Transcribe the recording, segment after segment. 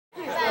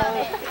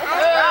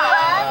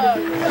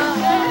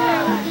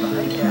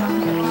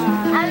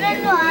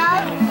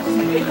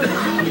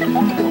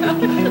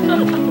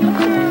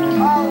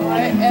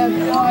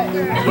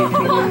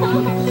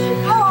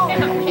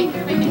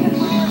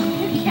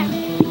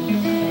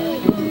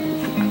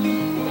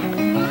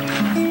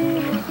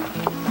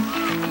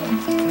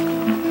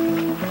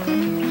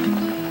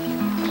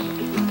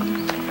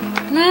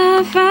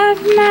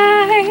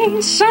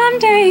blind.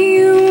 Someday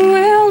you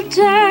will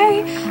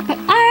die, but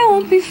I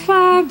won't be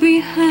far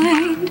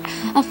behind.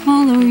 I'll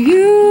follow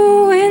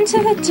you into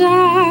the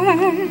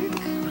dark.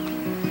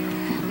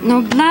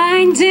 No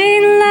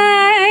blinding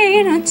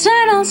light, no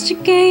tunnels to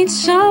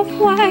gates of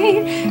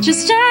white,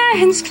 just our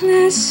hands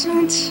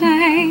clasped so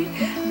tight,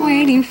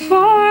 waiting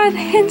for the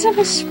hint of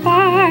a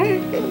spark.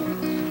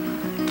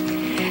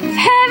 If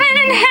heaven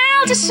and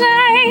hell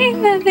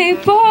decide that they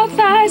both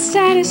are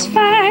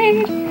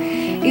satisfied,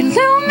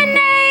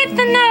 illuminate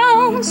the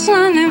notes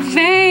on the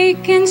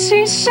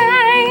vacancy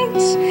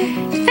signs.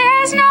 If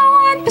there's no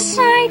one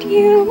beside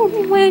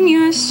you when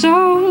your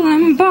soul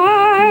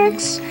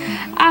embarks,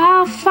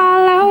 I'll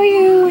follow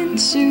you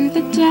into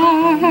the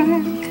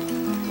dark.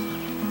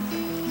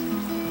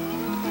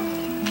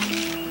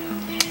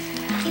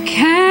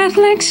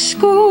 Catholic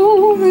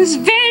school, as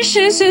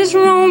vicious as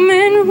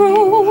Roman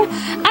rule.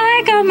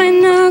 I got my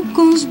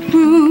knuckles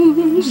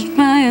bruised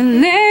by a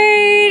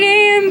lady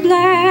in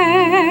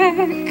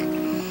black,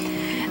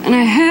 and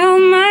I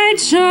held my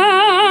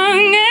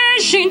tongue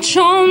as she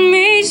told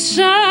me,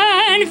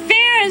 son,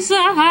 fear is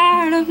the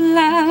heart of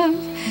love,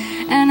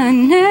 and I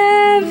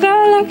never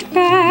looked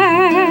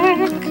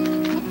back.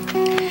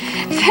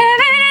 If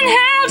heaven and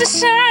hell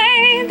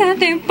decide that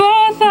they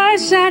both are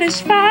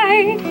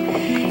satisfied,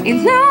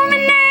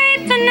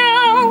 illuminate the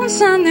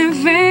notes on their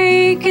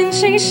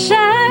vacancy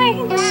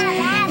signs.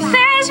 If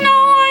there's no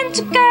one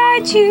to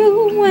guide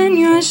you when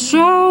your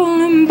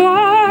soul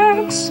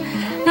embarks,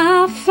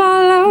 I'll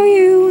follow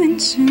you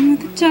into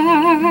the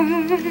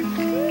dark.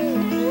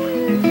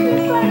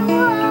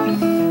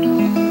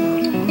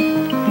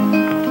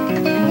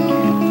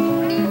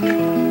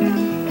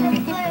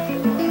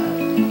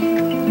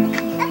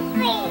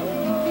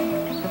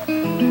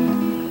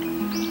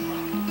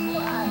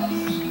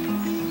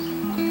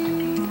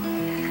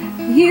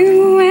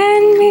 You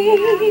and me,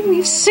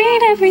 we've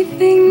seen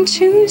everything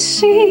to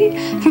see,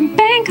 from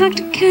Bangkok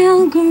to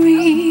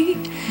Calgary,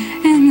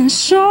 and the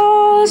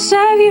soles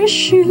of your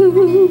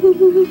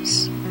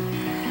shoes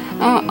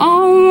are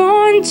all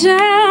worn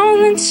down.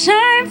 The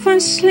time for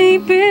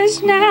sleep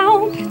is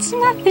now, but it's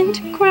nothing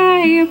to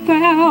cry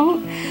about,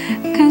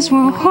 'cause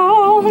we'll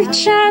hold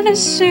each other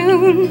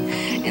soon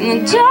in the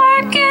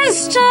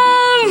darkest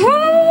of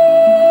rooms.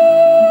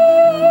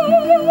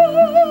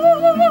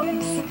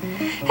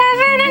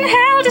 Heaven and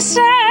hell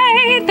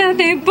decide that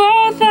they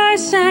both are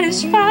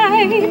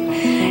satisfied,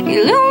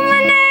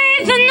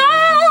 illuminate the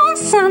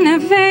notes on their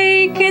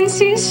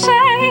vacancy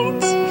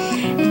signs.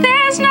 If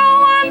there's no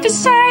one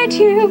beside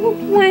you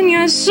when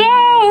your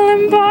soul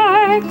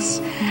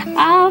embarks,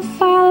 I'll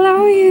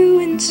follow you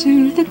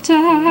into the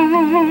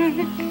dark.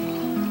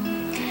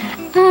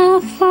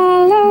 I'll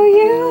follow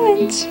you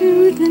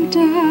into the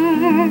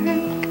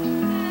dark.